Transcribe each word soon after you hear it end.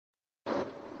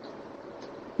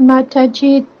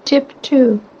Mataji Tip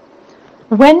 2.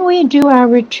 When we do our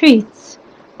retreats,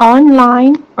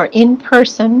 online or in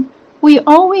person, we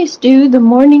always do the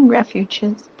morning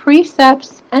refuges,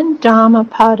 precepts, and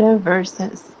Dhammapada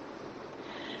verses.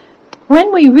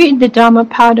 When we read the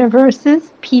Dhammapada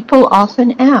verses, people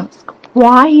often ask,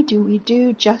 why do we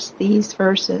do just these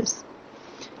verses?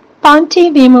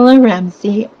 Khanti Vimala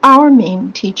Ramsey, our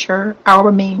main teacher,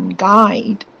 our main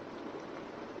guide,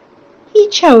 he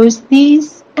chose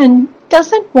these and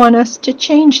doesn't want us to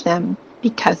change them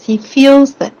because he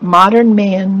feels that modern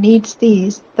man needs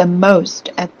these the most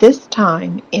at this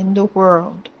time in the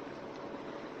world.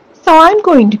 So I'm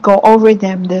going to go over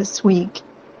them this week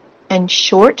and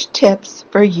short tips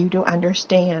for you to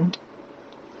understand.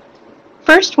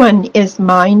 First one is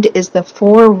mind is the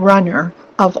forerunner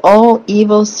of all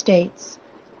evil states.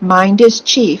 Mind is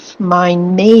chief,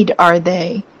 mind-made are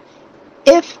they.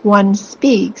 If one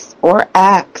speaks or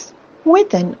acts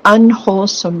with an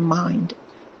unwholesome mind,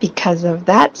 because of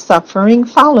that suffering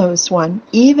follows one,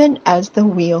 even as the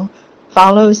wheel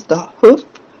follows the hoof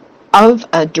of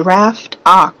a draft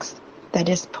ox that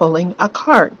is pulling a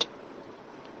cart.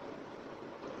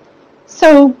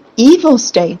 So, evil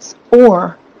states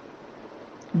or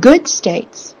good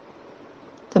states.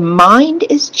 The mind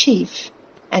is chief,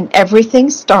 and everything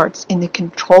starts in the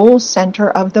control center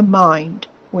of the mind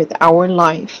with our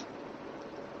life.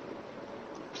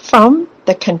 From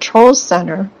the control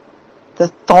center, the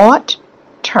thought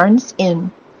turns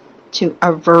into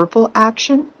a verbal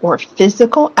action or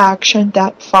physical action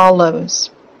that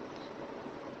follows.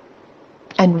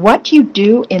 And what you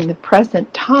do in the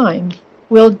present time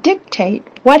will dictate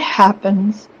what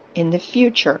happens in the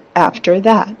future after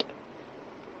that.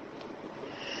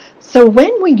 So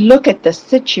when we look at the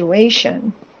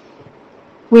situation,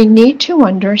 we need to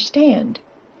understand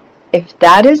if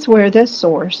that is where the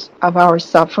source of our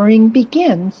suffering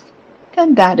begins,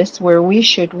 then that is where we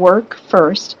should work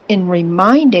first in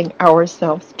reminding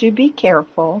ourselves to be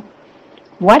careful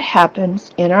what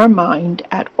happens in our mind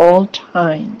at all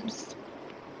times.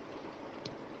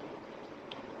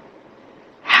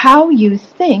 How you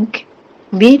think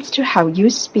leads to how you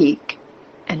speak,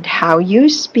 and how you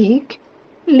speak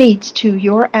leads to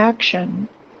your action.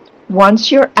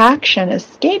 Once your action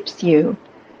escapes you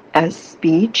as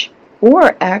speech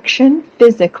or action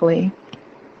physically,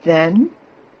 then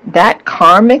that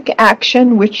karmic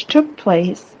action which took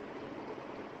place,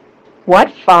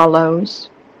 what follows,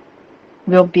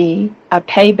 will be a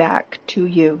payback to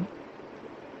you.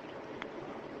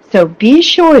 So be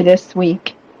sure this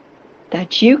week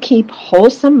that you keep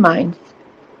wholesome minds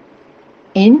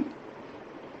in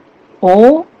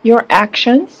all your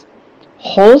actions,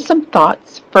 wholesome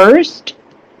thoughts first,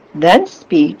 then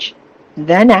speech,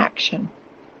 then action,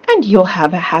 and you'll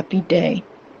have a happy day.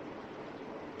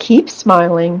 Keep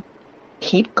smiling,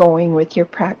 keep going with your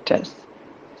practice.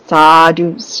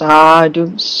 Sadhu,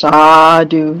 sadhu,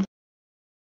 sadhu.